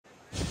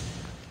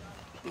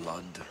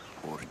Blood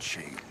or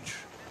change.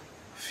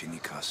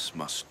 Finicus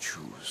must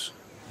choose.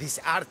 This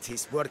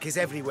artist's work is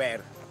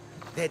everywhere.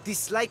 Their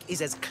dislike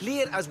is as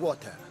clear as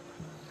water.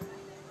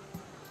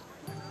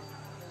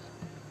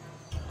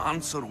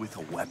 Answer with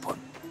a weapon.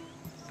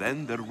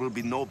 Then there will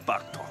be no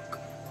backtalk.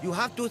 You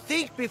have to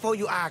think before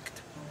you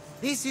act.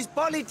 This is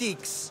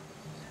politics.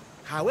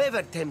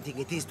 However tempting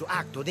it is to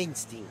act on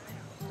instinct.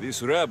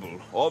 This rebel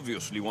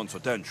obviously wants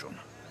attention.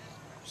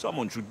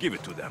 Someone should give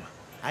it to them.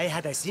 I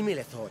had a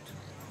similar thought.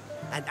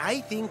 And I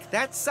think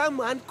that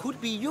someone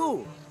could be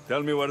you.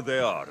 Tell me where they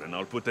are, and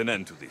I'll put an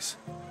end to this.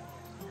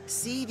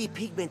 See the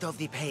pigment of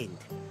the paint.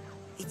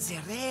 It's a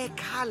rare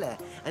color,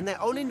 and I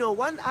only know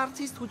one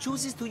artist who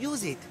chooses to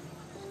use it.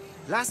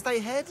 Last I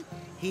heard,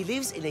 he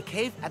lives in a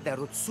cave at the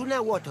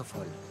Rutsuna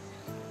waterfall.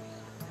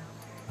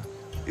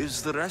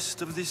 Is the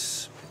rest of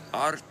this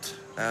art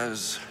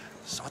as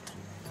subtle?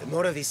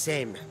 More of the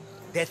same.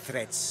 Death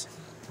threats.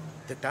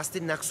 The dust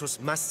in Naxos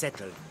must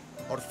settle,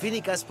 or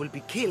Finicus will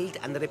be killed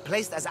and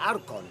replaced as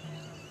Archon.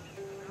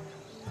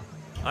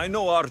 I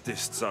know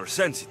artists are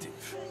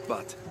sensitive,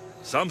 but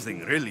something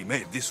really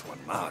made this one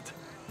mad.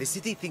 The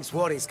city thinks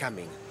war is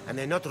coming, and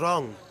they're not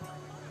wrong.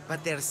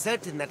 But they're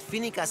certain that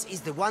Finicus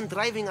is the one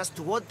driving us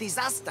toward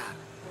disaster.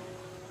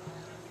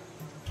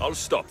 I'll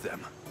stop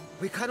them.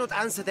 We cannot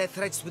answer their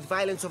threats with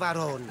violence of our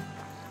own.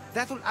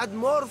 That will add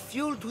more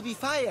fuel to the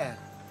fire.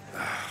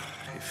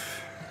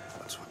 If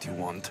that's what you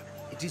want.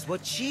 It is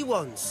what she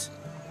wants.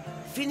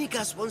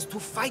 Finicus wants to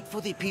fight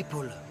for the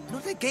people,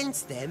 not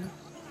against them.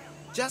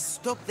 Just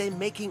stop them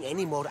making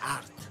any more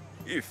art.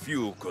 If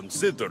you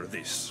consider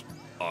this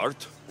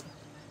art...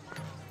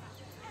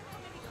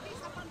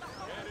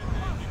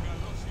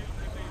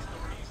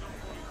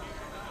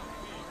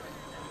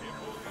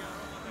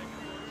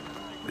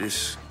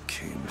 This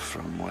came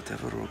from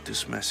whatever wrote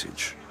this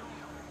message.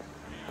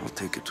 I'll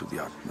take it to the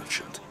art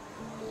merchant.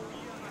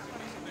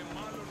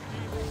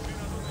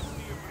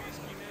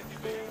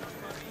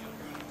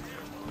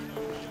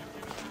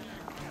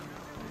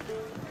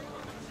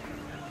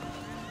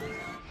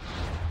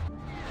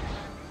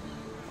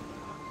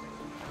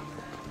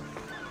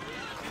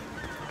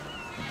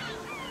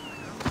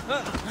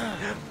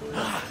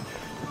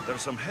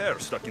 There's some hair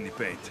stuck in the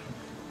paint.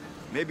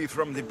 Maybe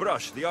from the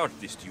brush the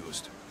artist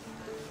used.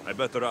 I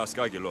better ask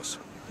Agilos.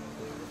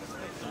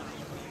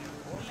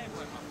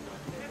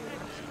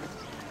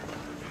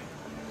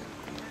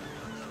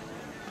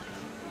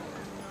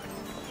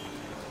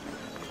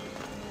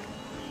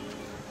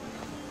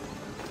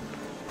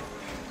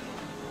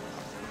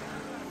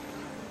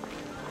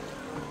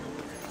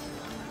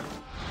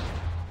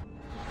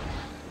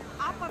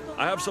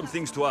 I have some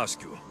things to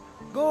ask you.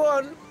 Go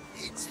on.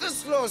 It's the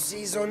slow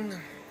season.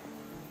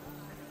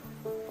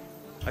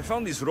 I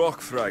found these rock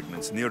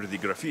fragments near the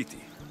graffiti.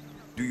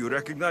 Do you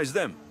recognize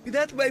them?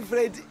 That, my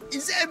friend,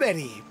 is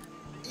emery.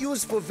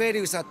 Used for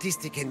various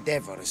artistic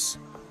endeavors.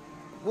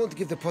 Won't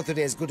give the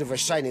pottery as good of a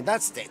shine in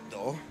that state,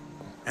 though.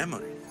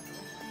 Emery.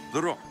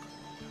 The rock.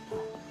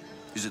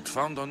 Is it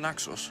found on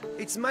Naxos?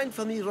 It's mined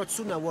from the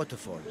Rutsuna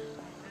waterfall.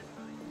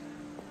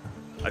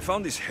 I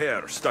found this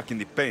hair stuck in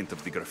the paint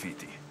of the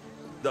graffiti.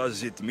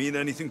 Does it mean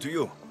anything to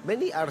you?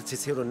 Many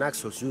artists here on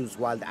Naxos use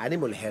wild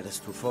animal hairs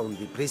to form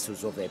the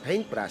bristles of their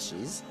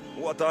paintbrushes.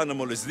 What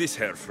animal is this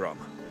hair from?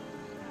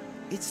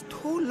 It's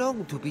too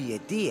long to be a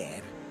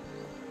deer.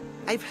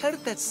 I've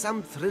heard that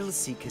some thrill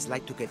seekers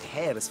like to get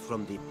hairs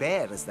from the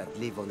bears that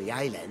live on the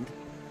island.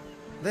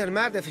 They're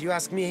mad if you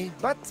ask me,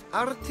 but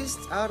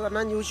artists are an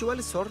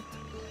unusual sort.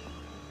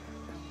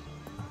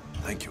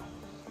 Thank you.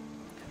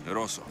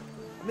 Eroso.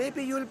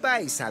 Maybe you'll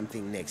buy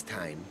something next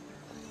time.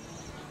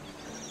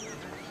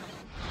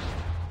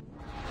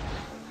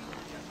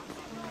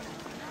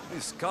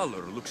 This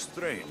color looks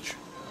strange.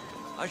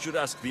 I should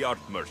ask the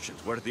art merchant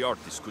where the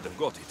artist could have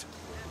got it.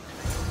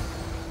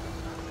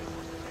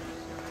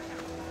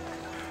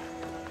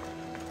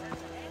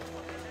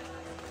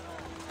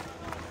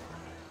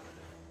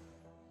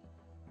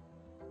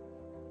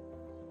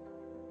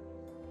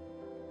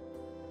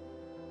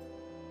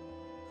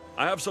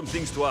 I have some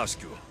things to ask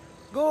you.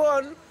 Go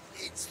on.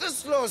 It's the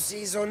slow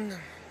season.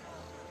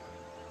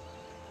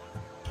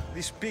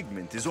 This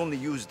pigment is only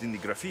used in the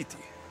graffiti.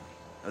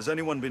 Has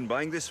anyone been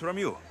buying this from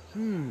you?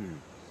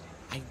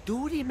 I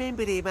do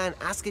remember a man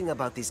asking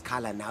about this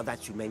color now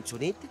that you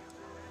mention it.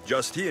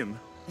 Just him?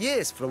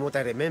 Yes, from what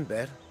I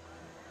remember.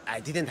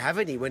 I didn't have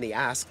any when he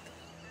asked.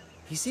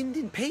 He seemed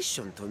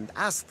impatient and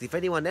asked if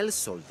anyone else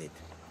sold it.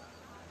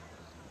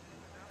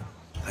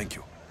 Thank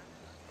you.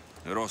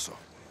 Eroso.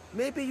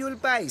 Maybe you'll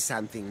buy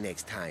something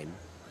next time.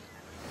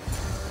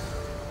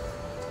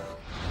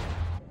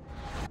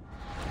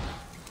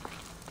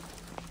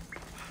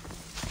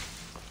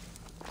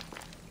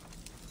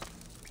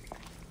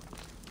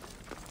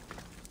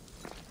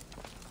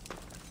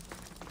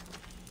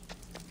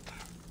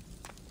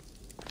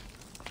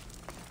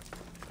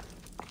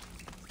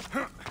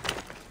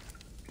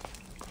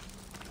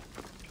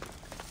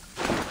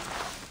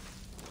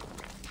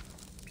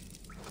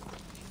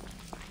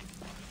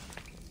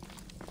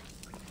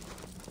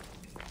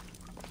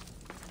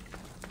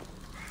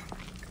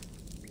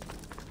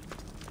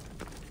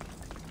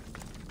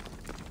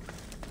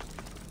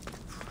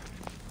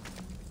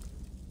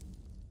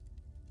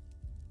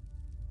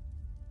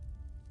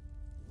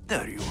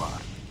 There you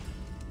are.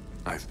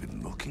 I've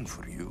been looking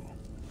for you.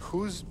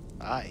 Who's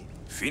I?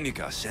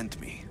 Finica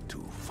sent me to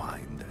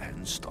find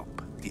and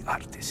stop the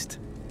artist.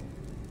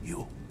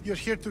 You? You're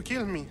here to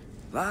kill me.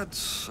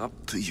 That's up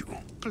to you.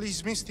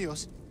 Please,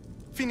 Mistios.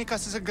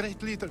 Finicas is a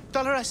great leader.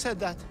 Tell her I said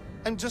that.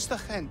 I'm just a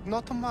hand,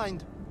 not a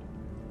mind.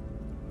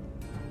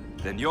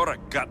 Then you're a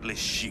gutless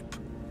sheep.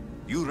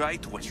 You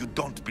write what you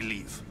don't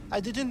believe. I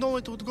didn't know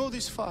it would go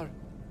this far.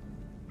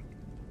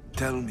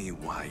 Tell me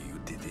why you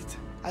did it.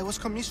 I was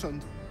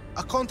commissioned.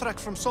 A contract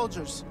from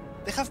soldiers.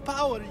 They have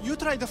power. You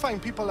try to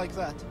find people like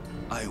that.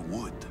 I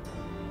would.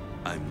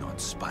 I'm not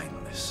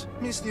spineless.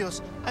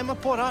 Mistios, I'm a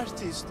poor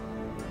artist.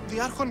 The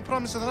Archon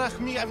promised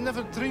Rachmi I've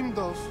never dreamed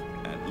of.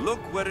 And look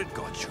where it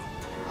got you.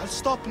 I'll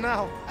stop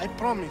now. I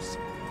promise.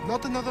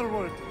 Not another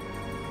word.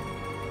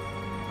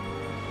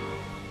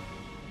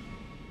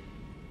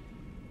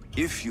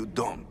 If you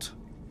don't,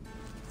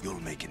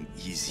 you'll make an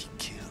easy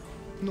kill.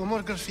 No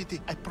more graffiti,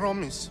 I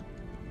promise.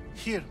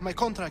 Here, my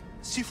contract.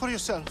 See for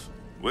yourself.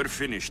 We're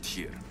finished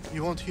here.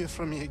 You won't hear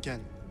from me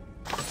again.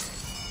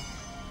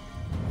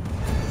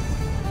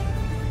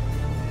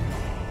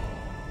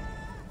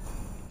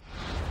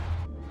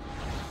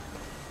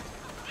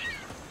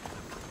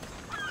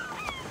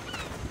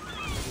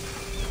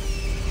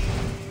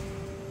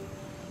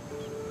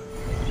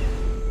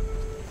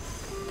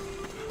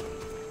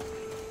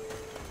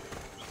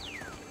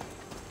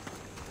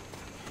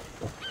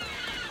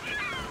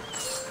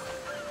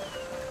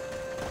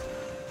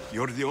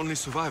 You're the only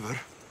survivor?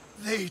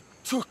 They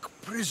took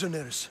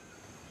prisoners.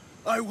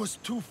 I was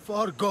too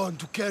far gone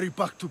to carry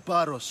back to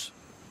Baros.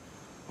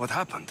 What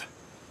happened?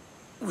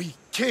 We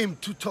came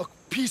to talk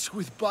peace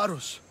with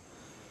Baros.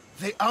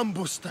 They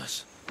ambushed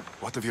us.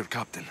 What of your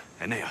captain,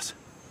 Aeneas?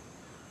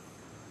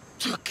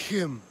 Took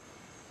him.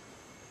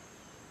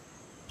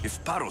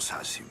 If Paros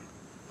has him,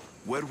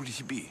 where will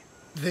he be?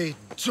 They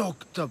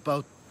joked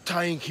about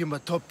tying him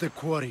atop the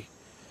quarry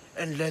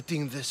and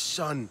letting the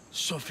sun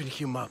soften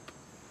him up.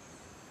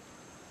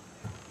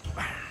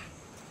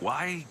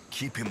 Why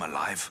keep him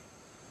alive?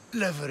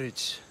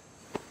 Leverage.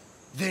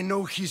 They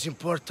know he's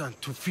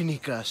important to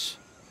Finicas.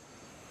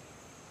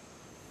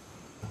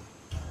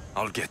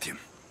 I'll get him.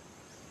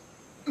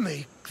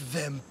 Make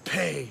them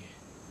pay.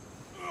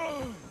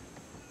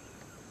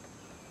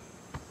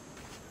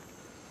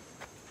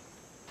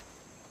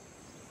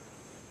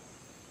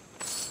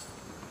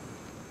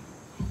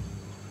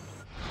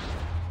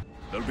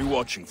 They'll be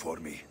watching for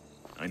me.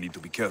 I need to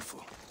be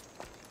careful.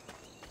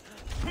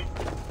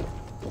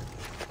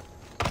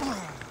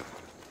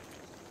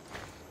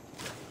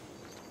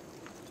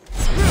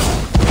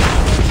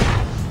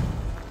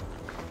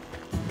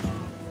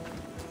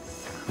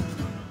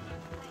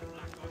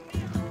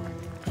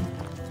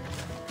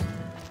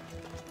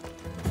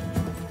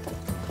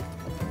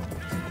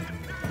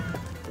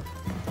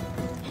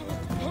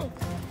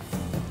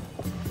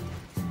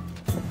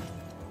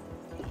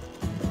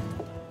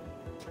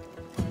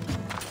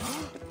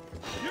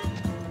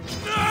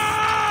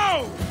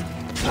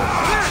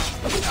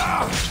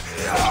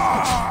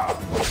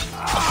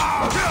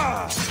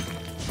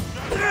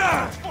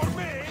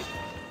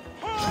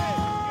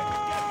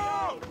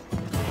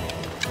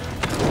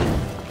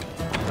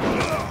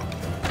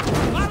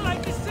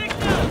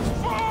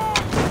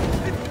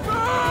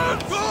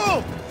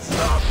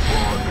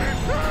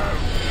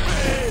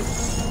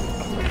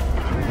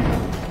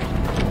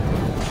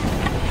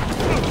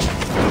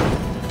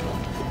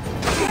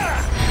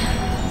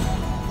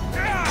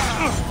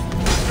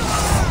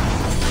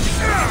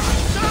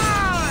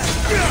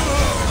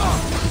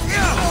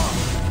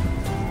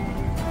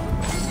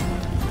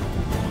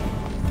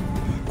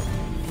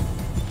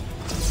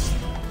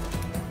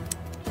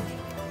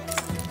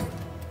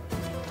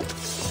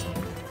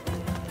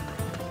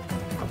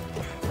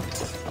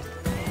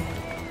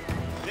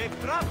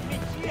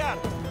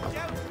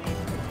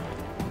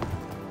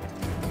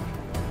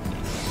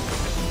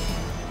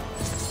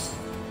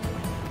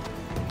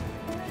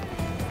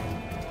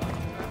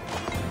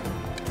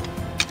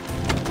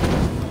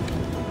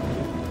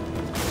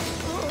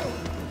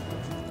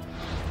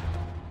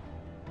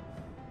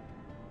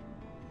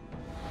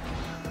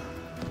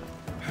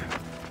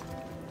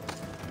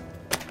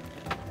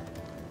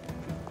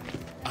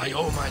 I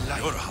owe my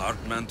life. You're a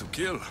hard man to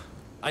kill.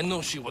 I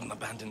know she wouldn't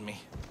abandon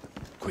me.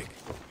 Quick,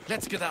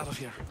 let's get out of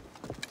here.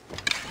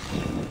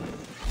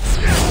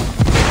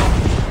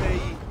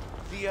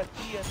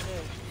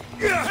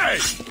 Hey!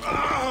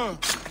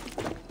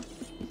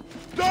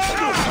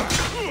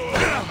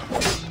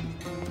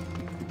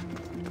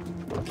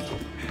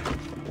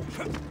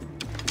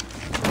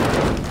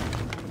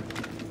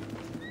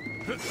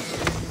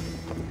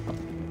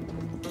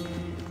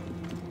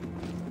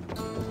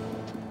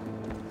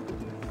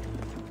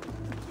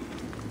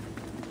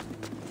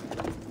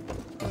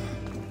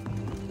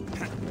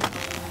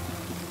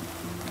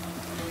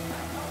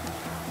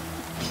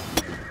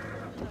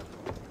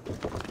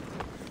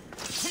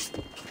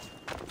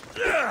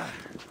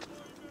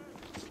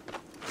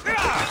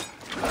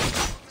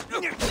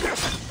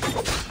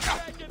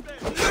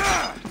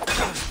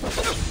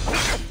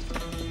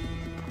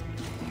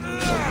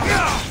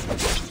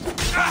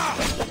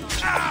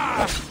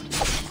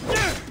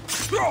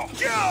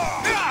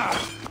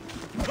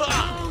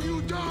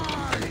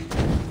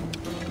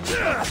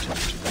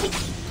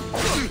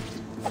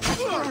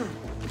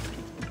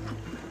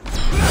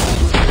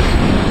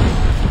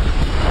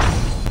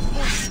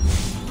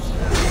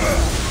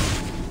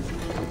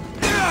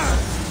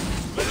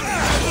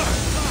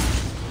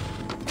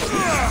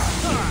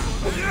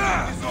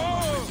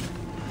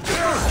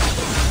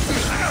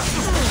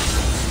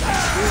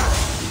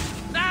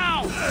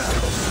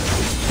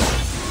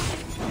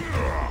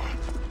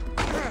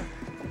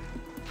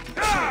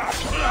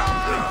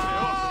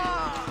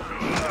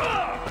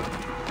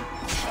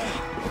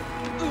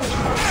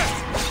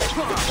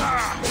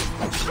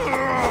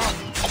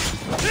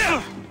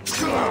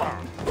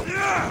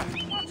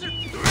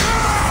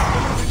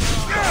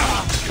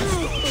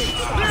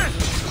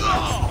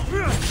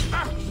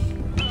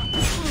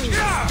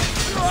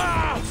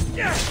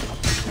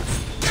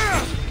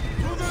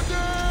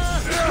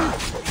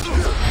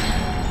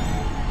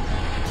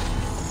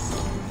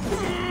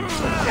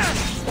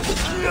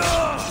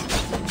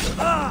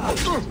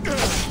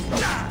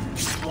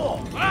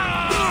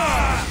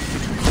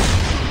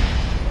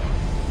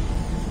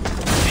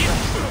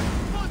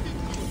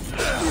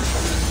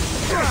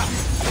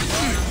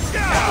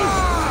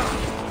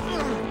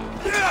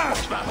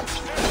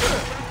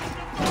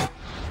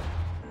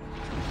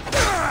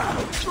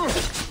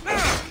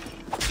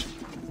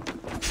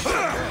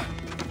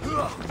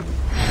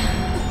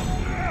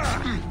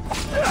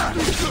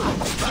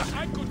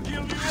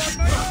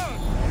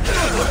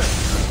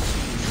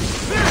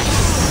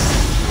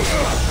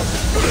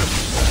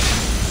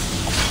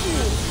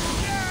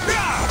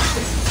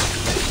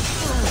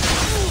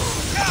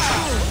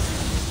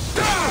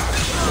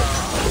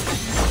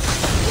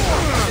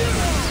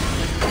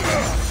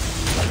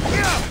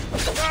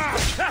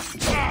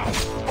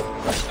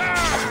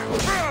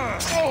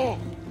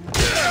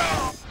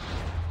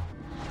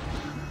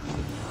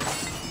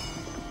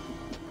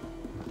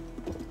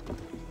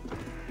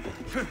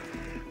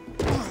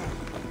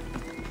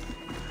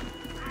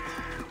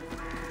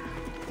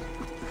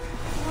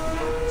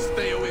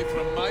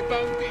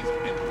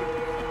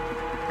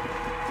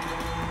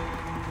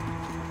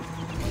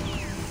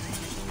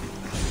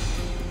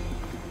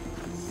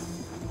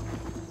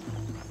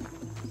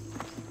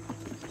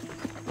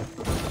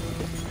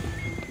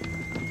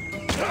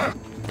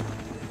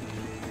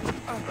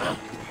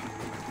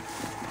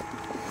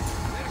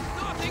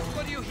 Nothing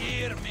for you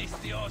here,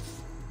 Mistios.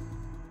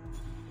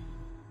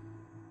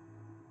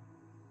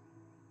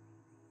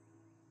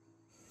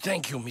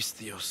 Thank you,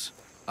 Mistios.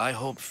 I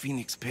hope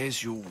Phoenix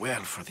pays you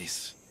well for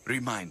this.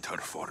 Remind her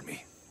for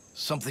me.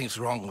 Something's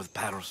wrong with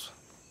Paros.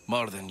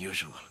 More than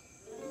usual.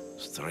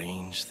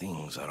 Strange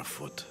things are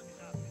afoot.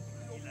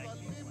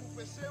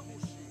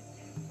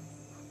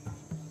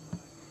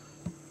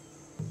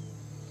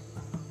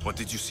 What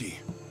did you see?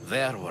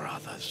 There were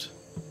others.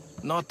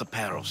 Not the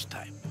Paros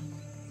type.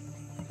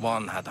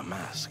 One had a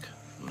mask.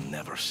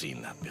 Never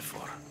seen that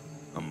before.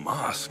 A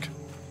mask?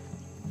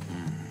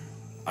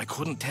 I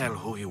couldn't tell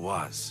who he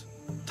was.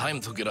 Time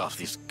to get off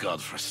this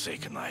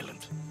godforsaken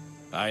island.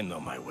 I know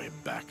my way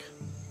back.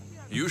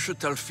 You should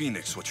tell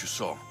Phoenix what you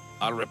saw.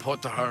 I'll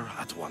report to her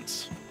at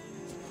once.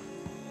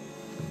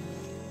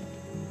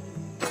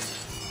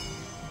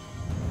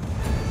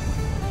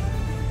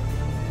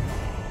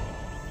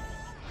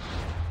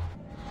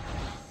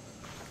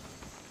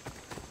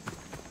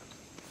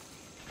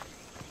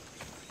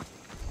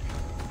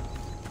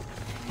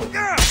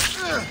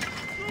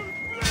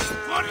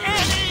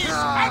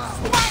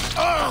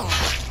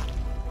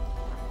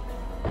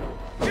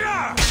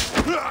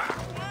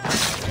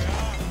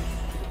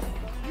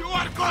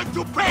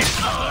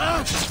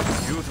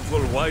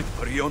 Beautiful white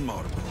Prion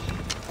marble.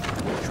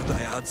 Should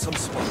I add some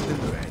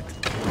Spartan red?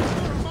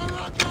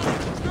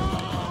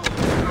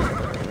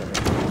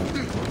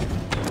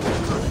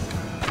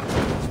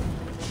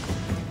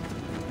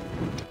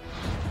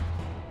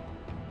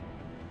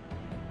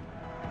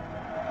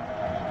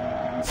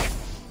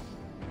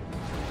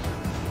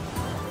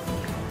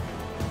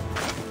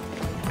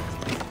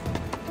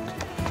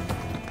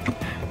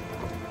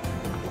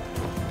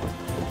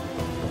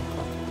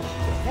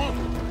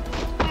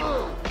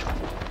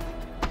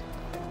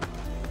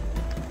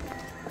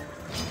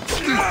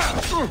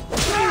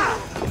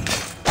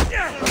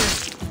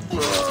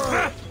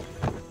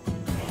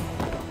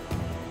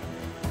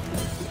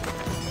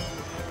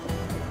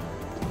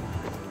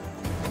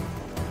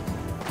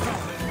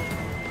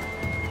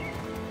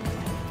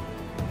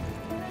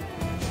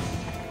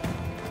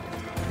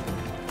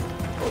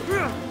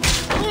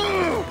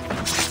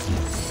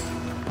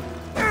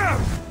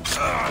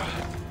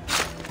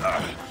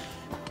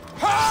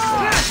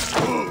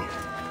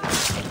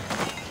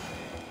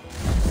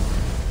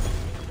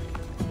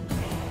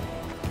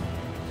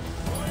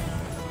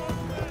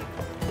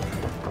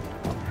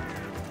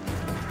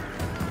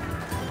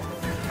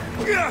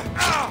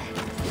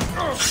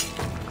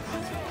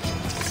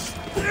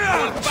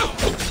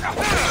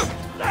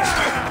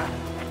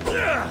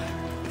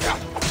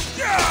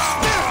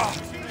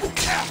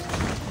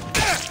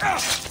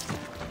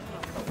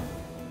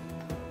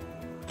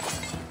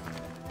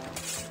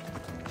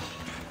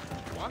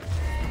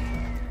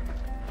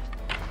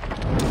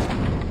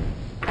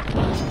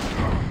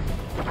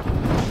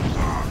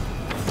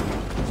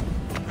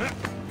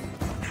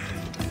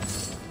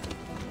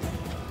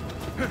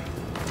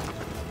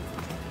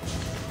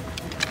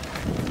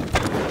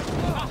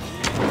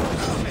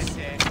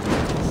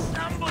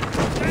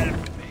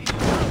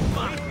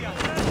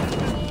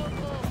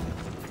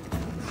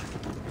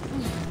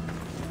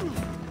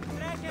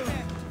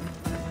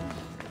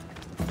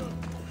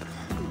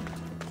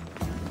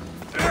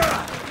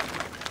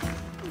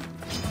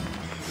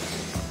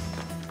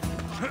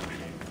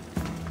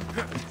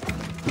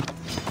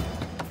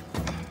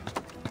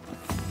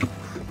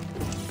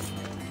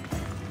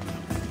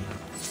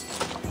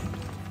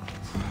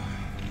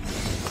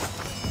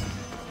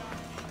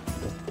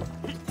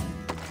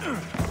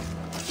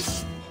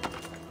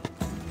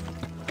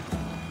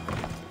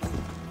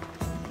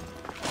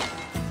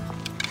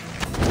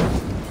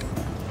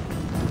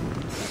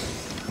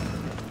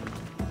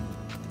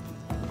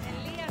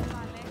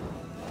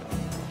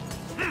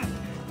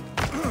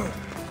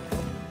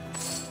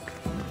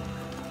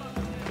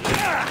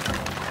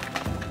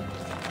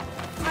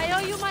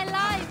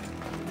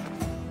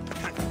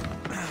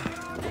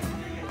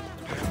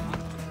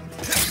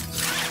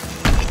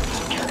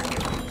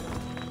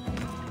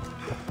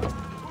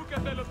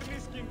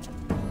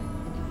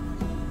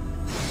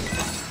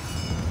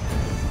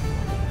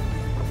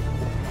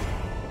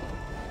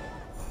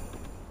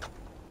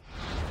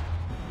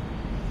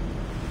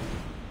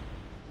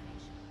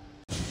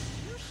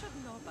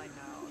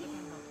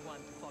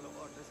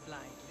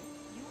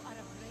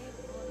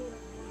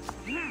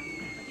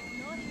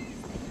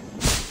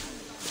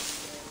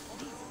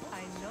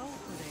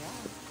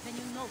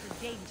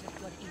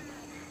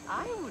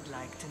 I would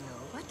like to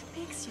know what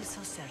makes you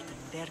so certain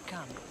they're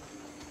coming.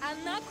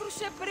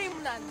 Ανάκρουσε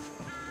πρίμναν.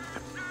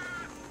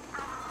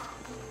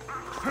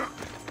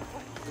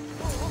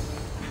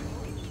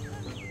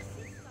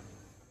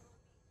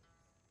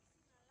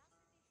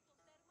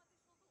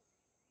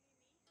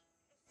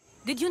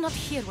 Did you not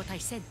hear what I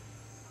said?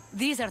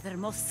 These are their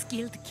most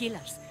skilled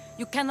killers.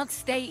 You cannot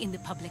stay in the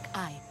public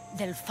eye.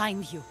 They'll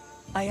find you.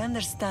 I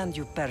understand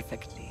you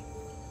perfectly.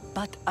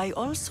 But I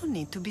also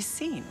need to be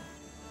seen.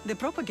 The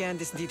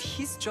propagandist did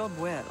his job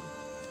well.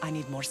 I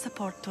need more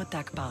support to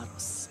attack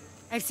Paros.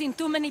 I've seen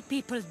too many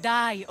people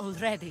die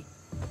already.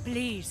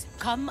 Please,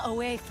 come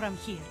away from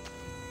here.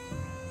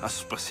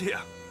 Aspasia,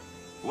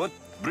 what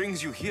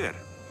brings you here?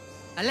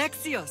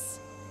 Alexios,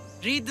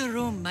 read the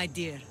room, my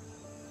dear.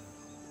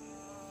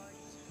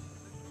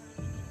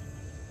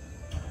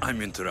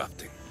 I'm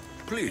interrupting.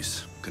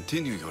 Please,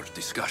 continue your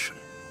discussion.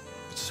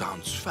 It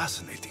sounds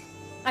fascinating.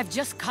 I've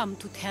just come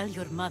to tell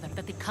your mother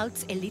that the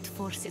cult's elite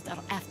forces are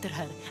after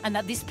her, and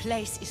that this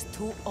place is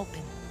too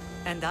open.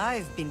 And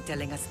I've been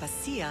telling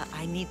Aspasia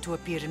I need to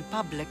appear in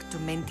public to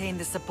maintain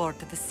the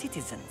support of the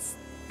citizens.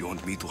 You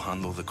want me to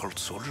handle the cult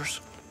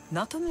soldiers?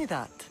 Not only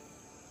that,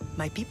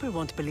 my people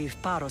won't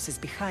believe Paros is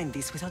behind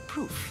this without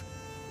proof.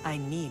 I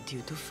need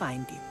you to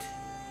find it.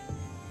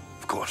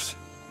 Of course.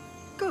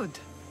 Good.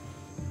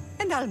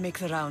 And I'll make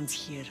the rounds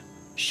here.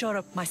 Shore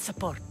up my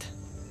support.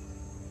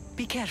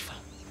 Be careful.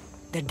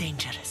 They're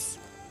dangerous.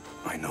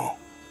 I know.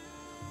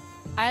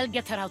 I'll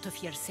get her out of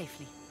here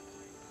safely.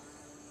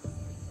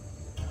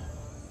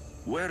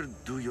 Where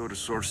do your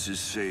sources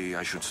say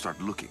I should start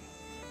looking?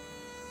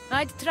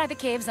 I'd try the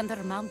caves under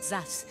Mount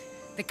Zas.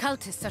 The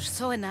cultists are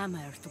so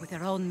enamored with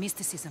their own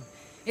mysticism.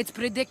 It's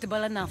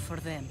predictable enough for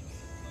them.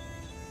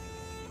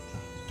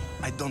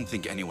 I don't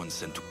think anyone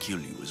sent to kill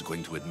you is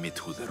going to admit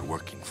who they're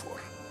working for.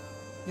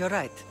 You're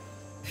right.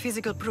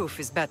 Physical proof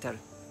is better.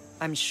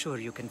 I'm sure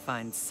you can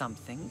find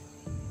something.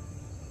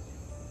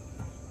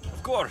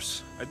 Of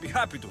course, I'd be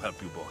happy to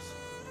help you both.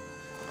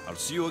 I'll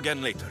see you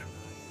again later.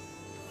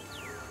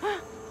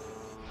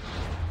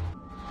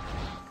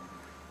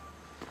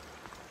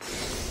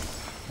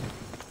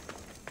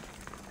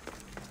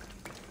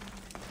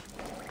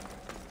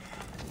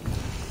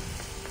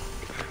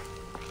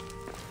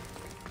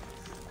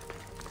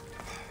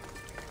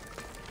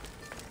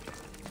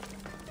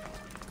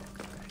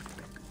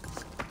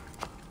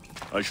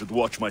 I should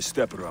watch my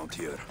step around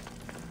here.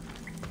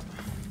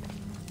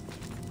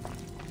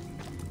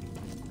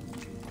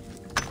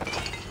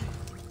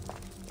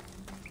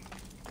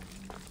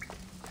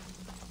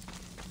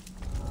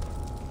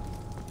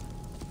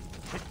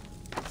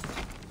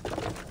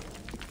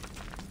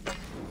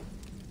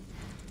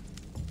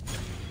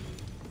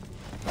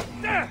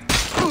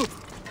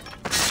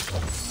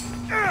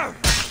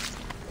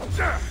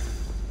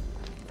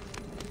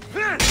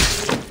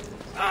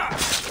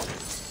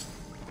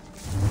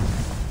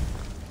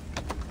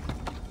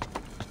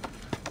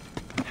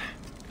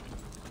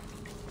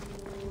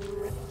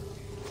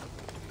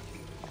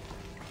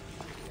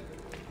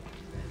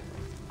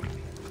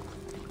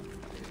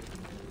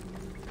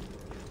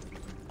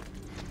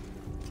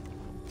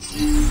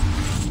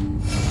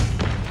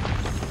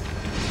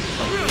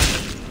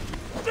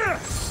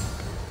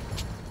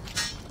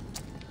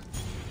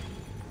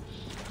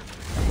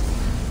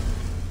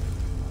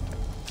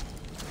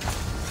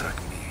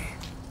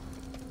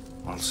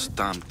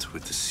 Stamped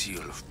with the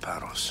seal of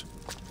Paros.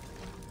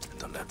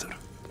 And a letter.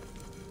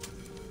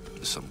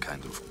 Some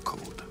kind of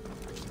code.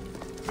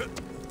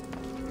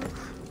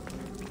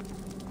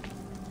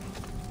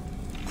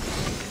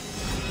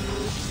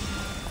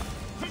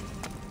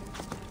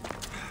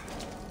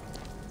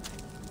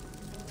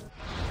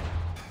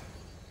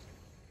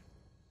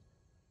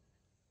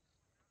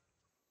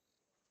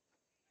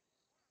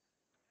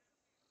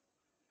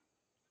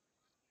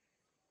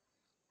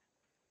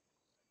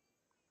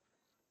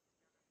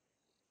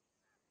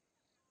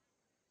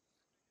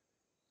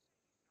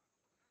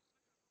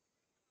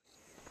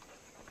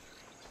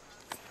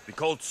 The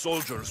cult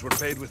soldiers were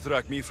paid with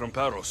drachmi from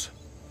Paros.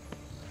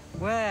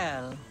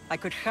 Well, I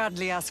could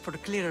hardly ask for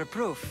clearer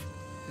proof.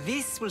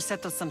 This will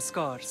settle some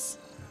scores.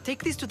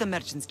 Take this to the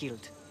Merchants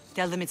Guild.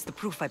 Tell them it's the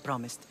proof I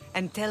promised.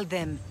 And tell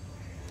them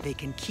they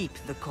can keep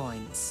the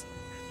coins.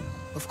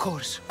 Of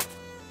course.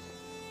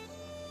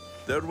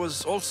 There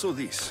was also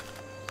this.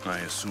 I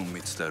assume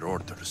it's their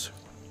orders.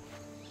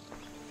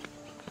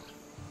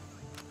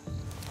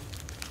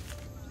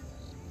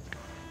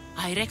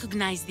 I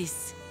recognize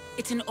this.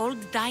 It's an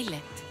old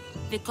dialect.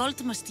 The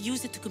cult must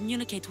use it to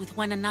communicate with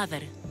one another.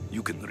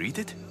 You can read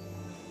it?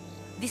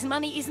 This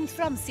money isn't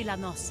from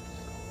Silanos.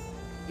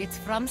 It's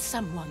from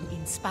someone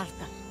in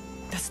Sparta.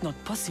 That's not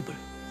possible.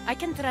 I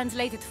can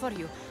translate it for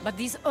you, but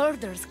these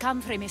orders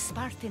come from a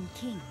Spartan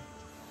king.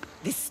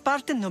 The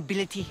Spartan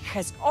nobility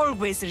has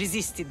always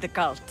resisted the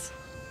cult.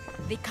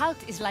 The cult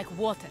is like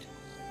water.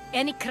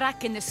 Any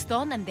crack in the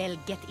stone and they'll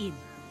get in.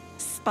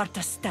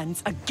 Sparta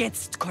stands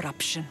against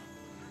corruption.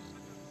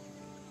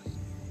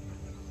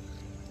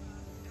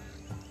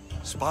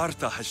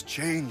 Sparta has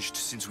changed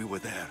since we were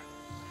there.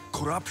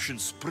 Corruption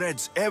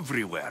spreads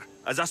everywhere.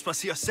 As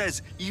Aspasia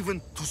says,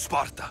 even to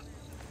Sparta.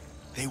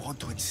 They want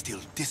to instill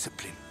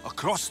discipline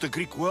across the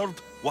Greek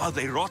world while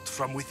they rot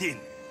from within.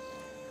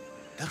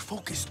 They're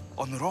focused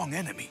on the wrong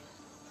enemy.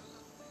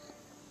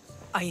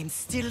 I am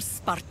still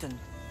Spartan.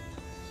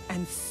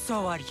 And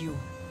so are you.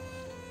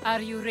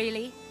 Are you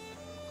really?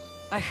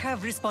 I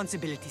have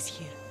responsibilities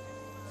here.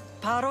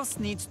 Paros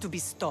needs to be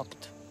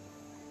stopped.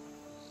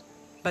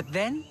 But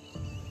then,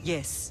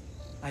 yes,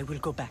 I will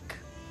go back.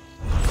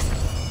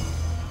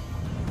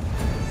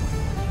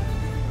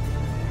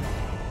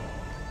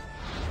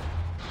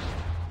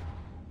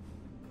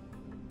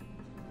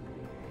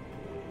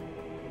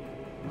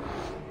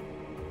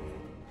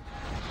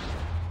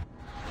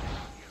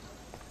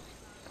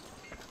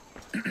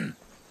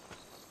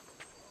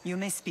 You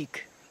may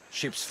speak.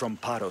 Ships from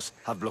Paros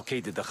have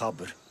blockaded the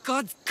harbor.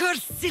 God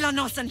curse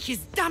Silanos and his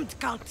damned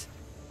cult!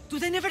 Do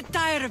they never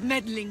tire of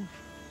meddling?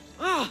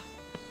 Ugh!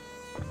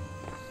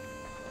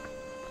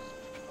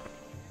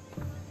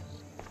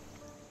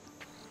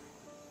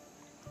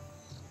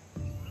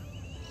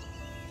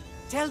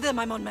 Tell them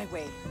I'm on my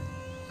way.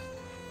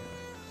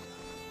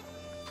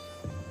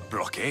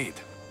 Blockade?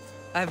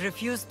 I've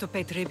refused to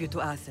pay tribute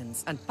to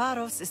Athens, and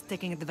Paros is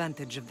taking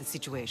advantage of the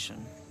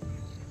situation.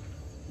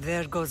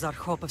 There goes our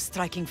hope of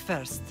striking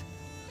first.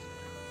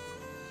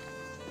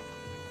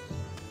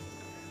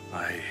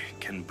 I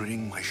can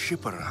bring my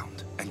ship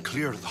around and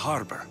clear the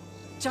harbor.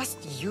 Just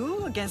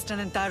you against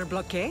an entire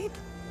blockade?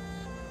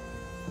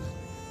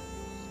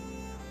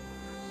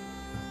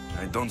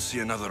 I don't see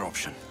another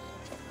option.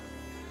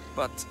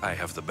 But I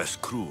have the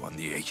best crew on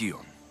the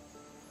Aegean.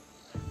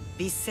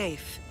 Be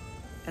safe,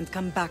 and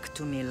come back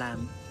to me,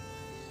 lamb.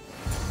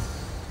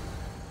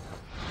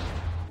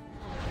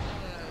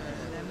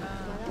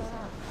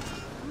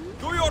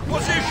 To your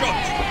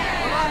positions!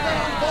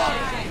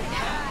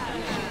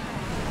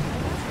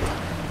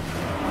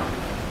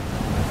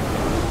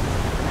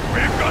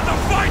 We've got a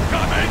fight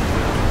coming!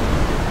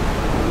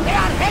 They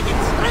are headed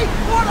straight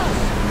for us!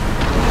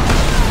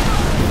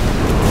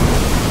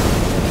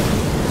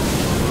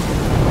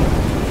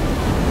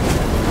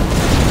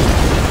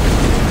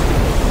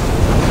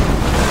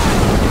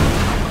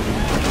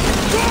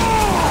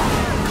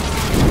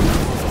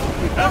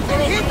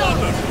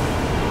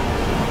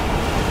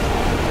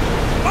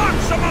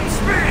 Maximum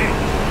speed!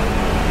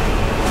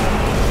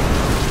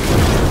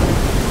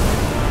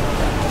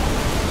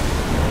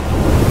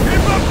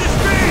 Keep up the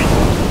speed!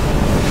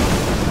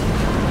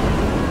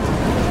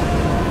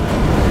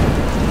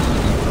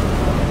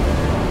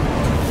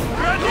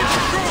 Ready to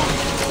shoot!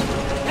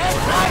 They're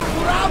trying to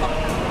ram!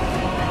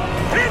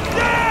 Hit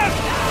them!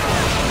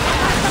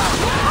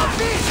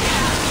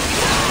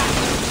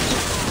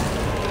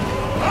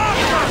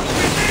 Arthur,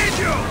 we need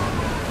you!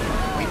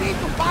 We need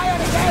to fire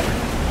again!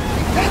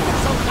 Defend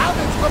some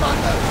damage,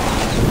 Commander!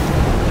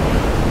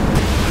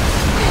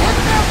 We hit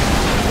them!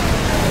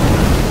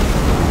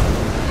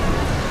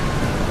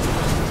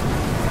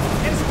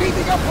 They're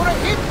speeding up for a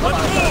hit, Let's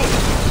Commander! move!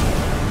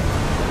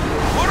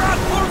 We're at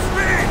full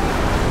speed!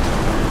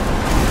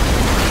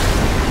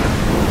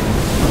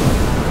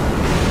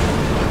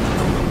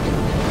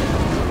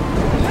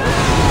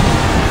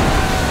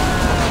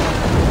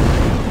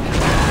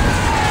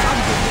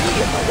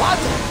 In the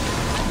water!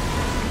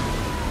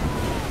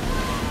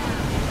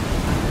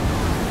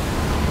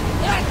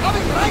 They're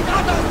coming right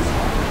at us!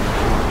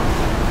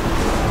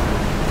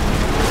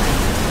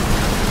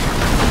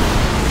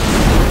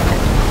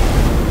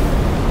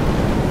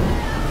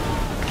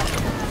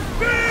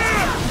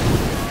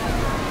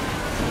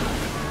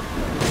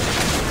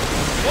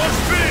 Full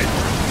speed!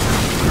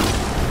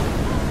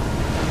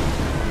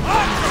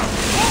 Archer!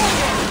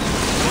 Over!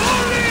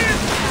 Roll in!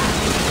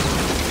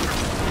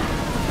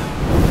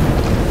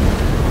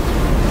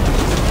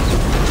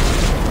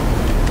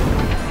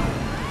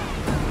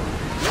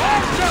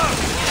 Archer!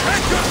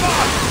 Take your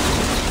mark!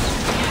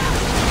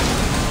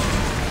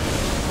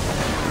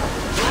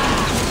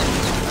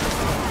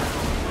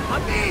 A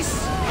miss!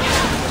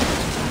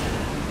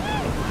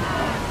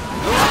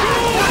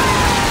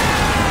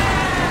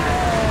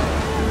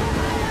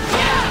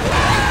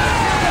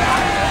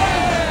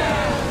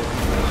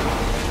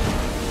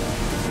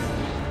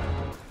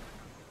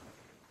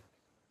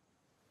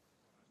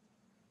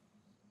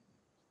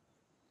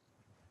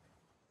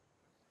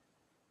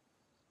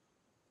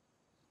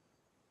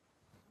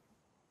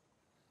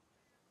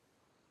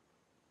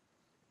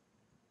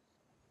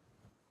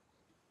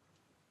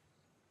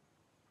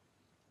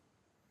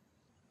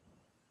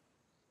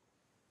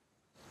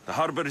 The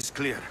harbor is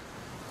clear.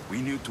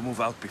 We need to move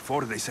out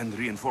before they send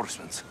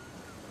reinforcements.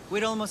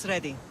 We're almost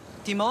ready.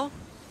 Timo?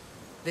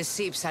 The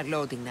ships are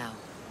loading now.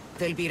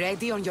 They'll be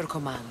ready on your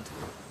command.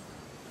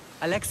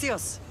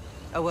 Alexios?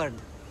 A word.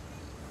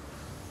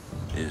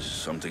 Is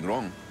something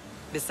wrong?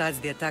 Besides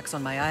the attacks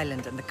on my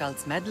island and the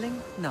cult's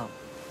meddling? No.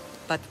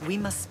 But we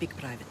must speak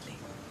privately.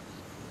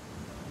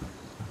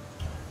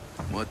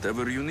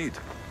 Whatever you need.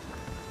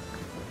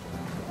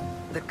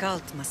 The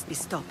cult must be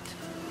stopped.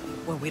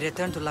 When we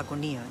return to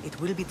Laconia, it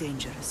will be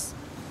dangerous.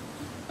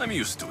 I'm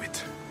used to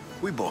it.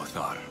 We both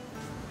are.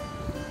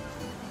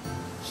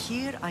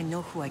 Here I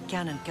know who I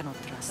can and cannot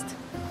trust.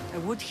 I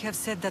would have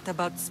said that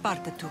about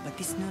Sparta too, but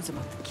this news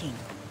about the king.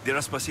 Did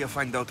Aspasia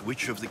find out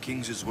which of the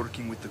kings is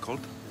working with the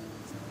cult?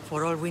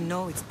 For all we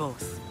know, it's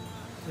both.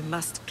 We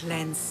must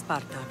cleanse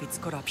Sparta of its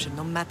corruption,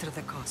 no matter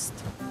the cost.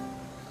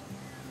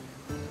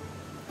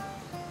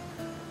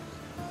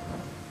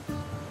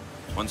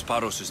 Once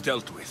Paros is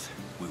dealt with,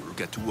 we will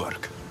get to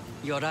work.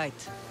 You're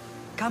right.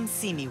 Come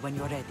see me when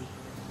you're ready.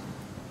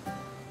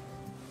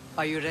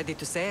 Are you ready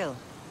to sail?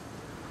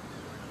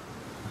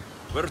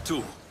 Where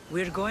to?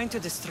 We're going to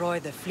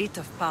destroy the fleet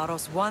of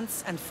Paros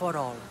once and for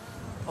all.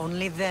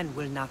 Only then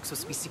will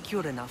Naxos be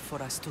secure enough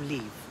for us to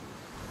leave.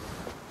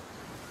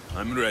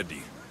 I'm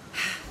ready.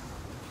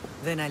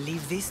 Then I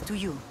leave this to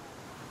you.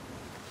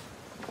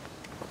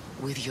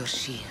 With your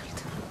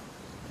shield.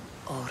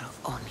 Or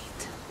on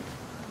it.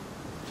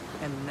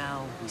 And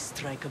now we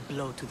strike a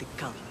blow to the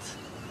cult.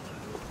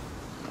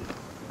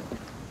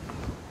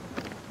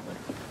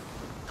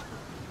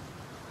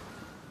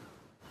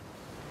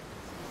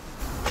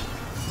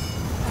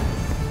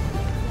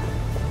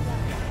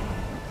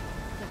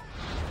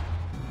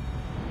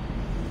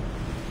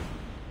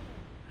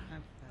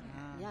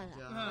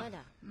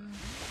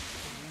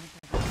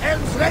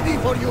 Helm's ready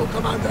for you,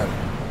 Commander!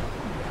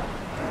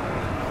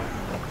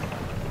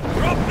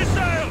 Drop the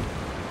sail!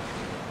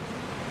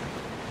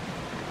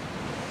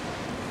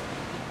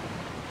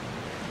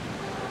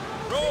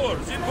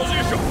 Rowers in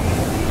position!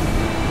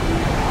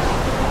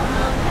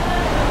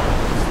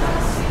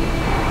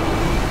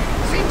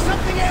 Sing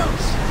something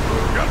else!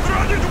 Get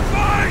ready to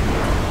fight!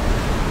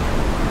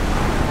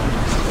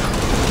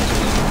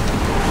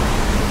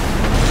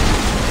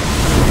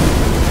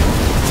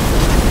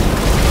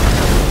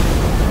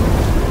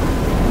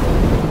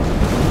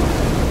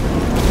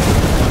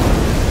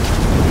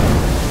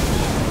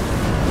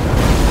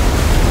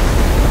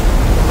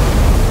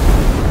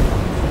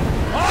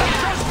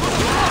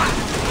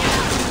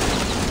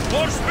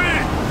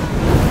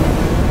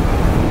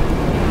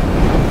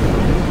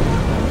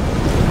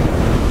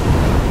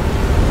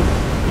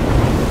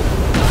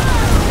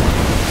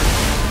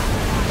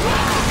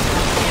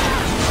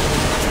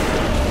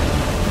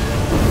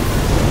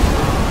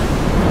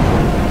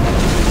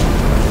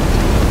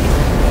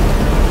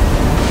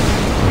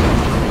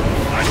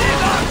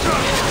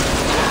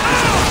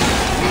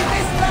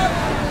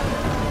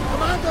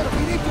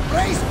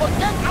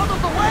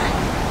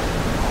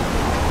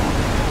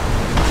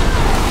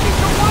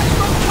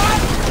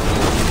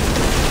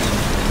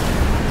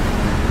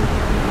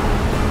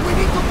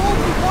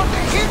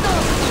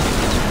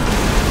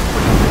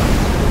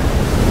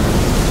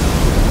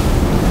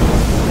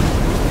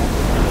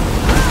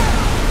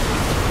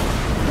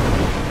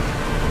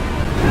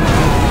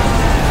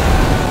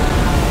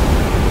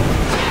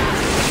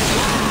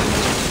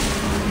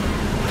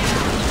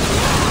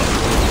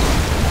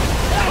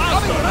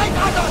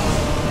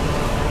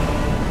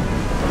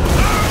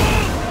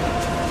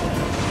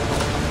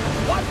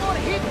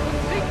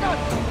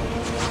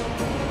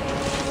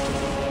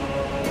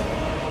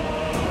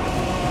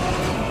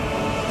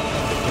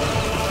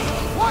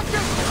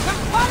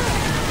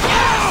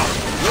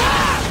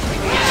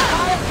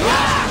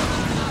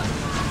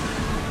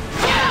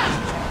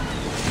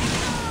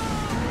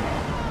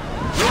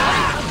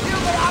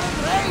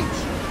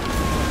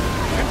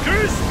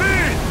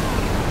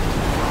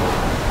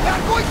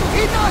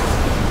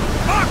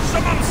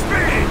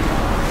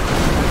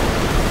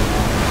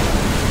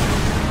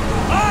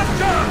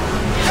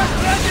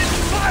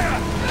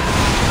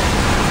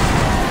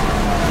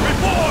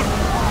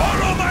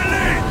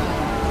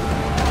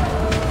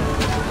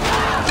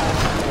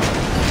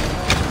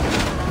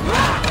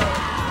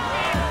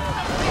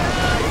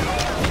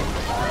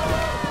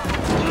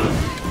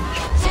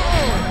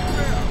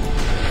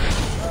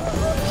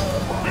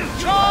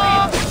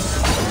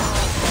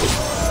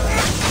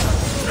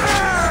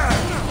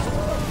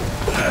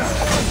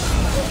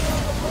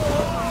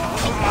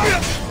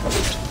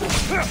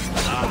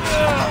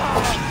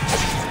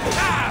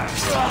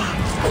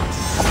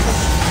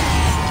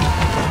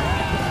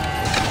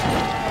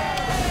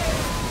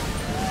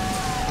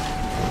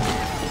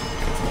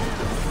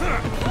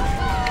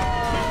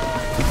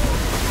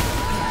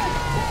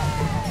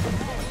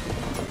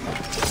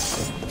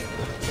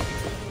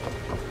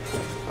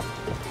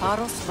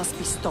 Paros must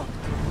be stopped.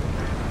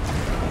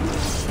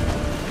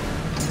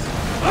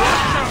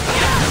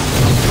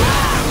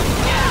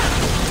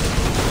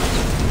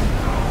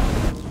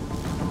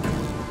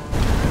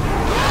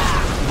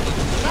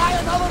 Try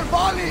another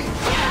volley!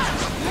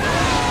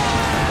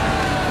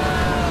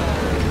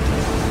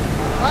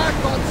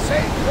 Back on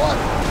safe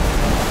water!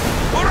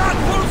 We're at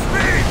full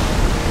speed!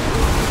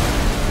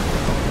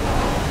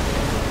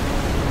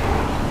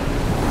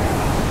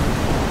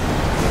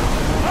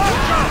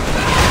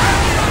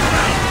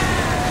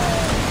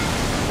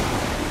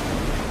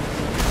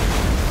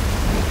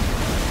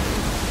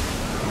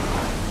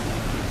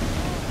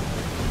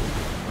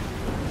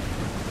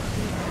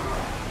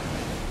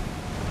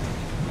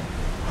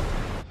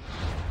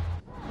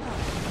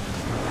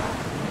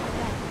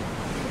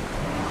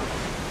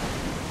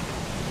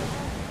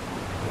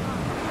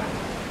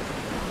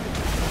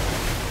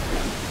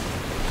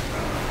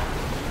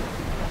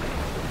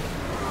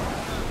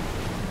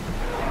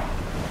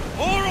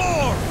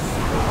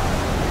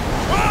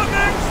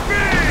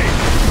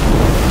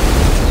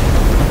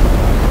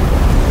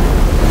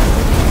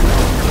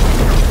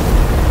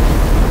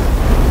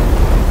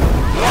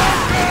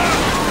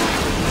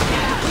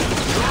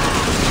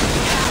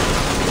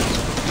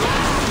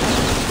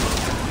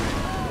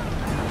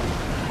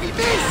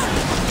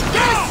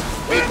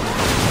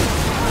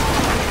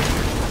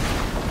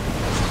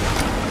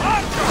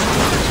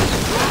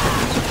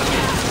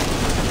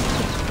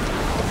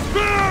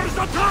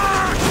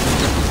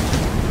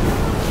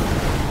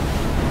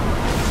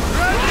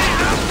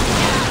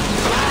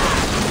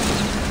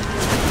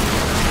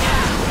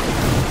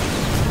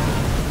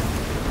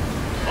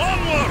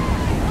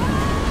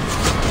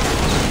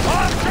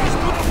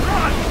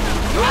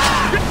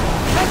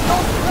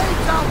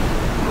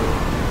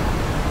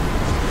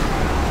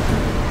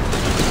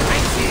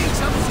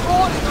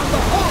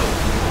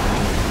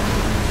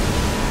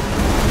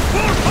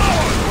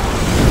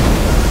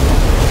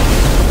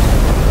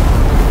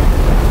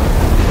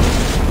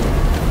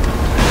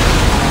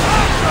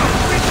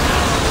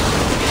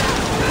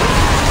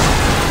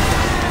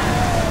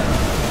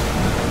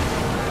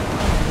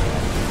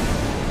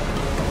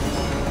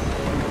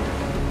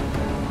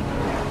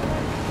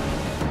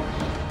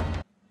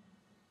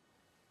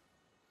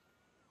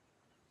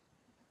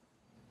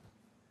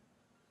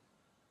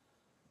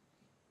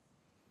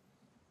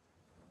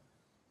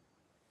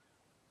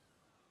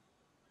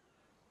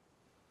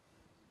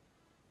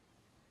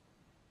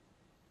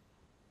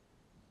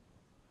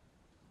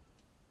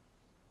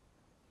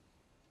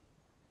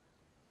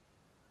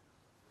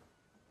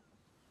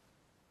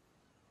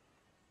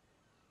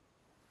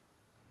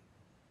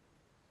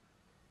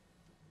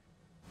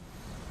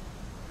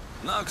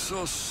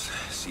 Naxos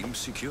seems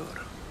secure.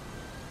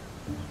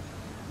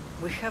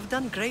 We have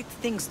done great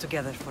things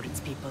together for its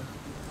people.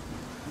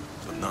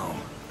 So now,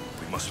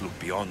 we must look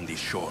beyond these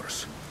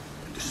shores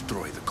and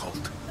destroy the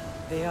cult.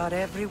 They are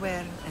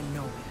everywhere and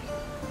nowhere.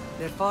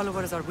 Their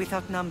followers are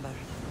without number.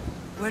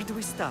 Where do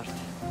we start?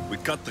 We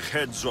cut the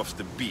heads off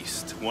the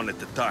beast, one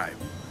at a time,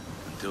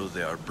 until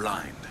they are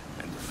blind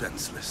and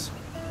defenseless.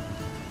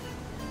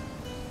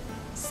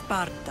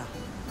 Sparta.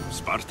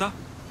 Sparta?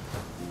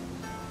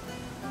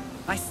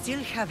 I still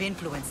have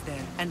influence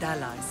there, and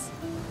allies.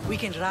 We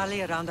can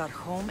rally around our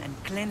home and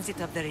cleanse it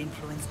of their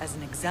influence as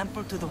an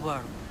example to the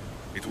world.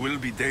 It will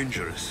be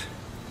dangerous.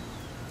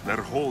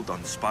 Their hold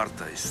on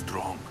Sparta is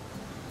strong.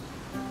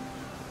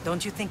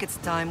 Don't you think it's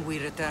time we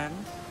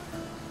returned?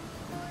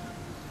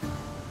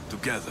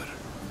 Together.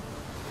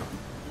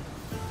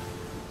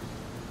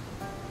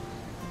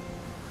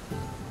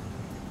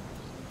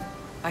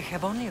 I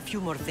have only a few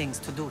more things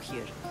to do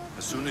here.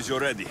 As soon as you're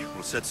ready,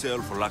 we'll set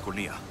sail for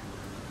Laconia.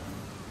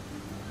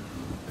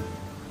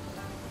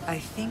 I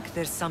think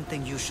there's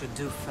something you should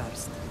do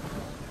first.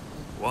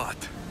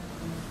 What?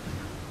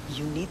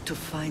 You need to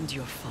find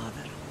your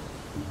father.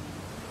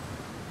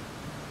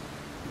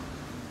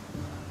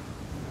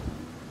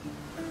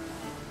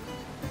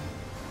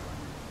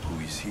 Who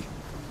is he?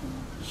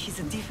 He's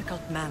a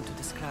difficult man to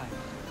describe.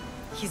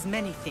 He's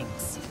many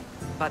things,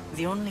 but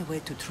the only way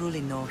to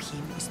truly know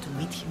him is to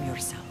meet him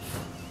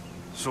yourself.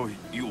 So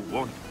you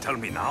won't tell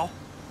me now?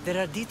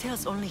 There are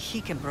details only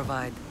he can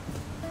provide.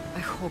 I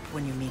hope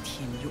when you meet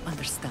him, you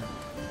understand.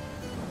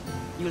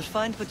 You'll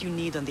find what you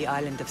need on the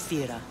island of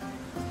Thera.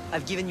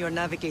 I've given your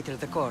navigator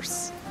the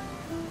course.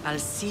 I'll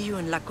see you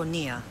in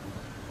Laconia.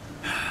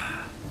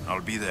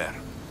 I'll be there.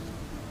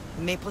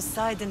 May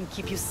Poseidon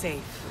keep you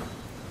safe.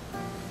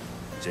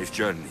 Safe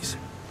journeys.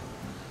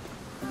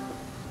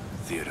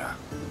 Thera.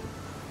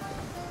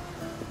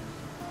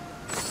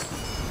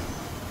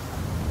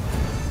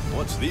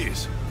 What's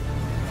this?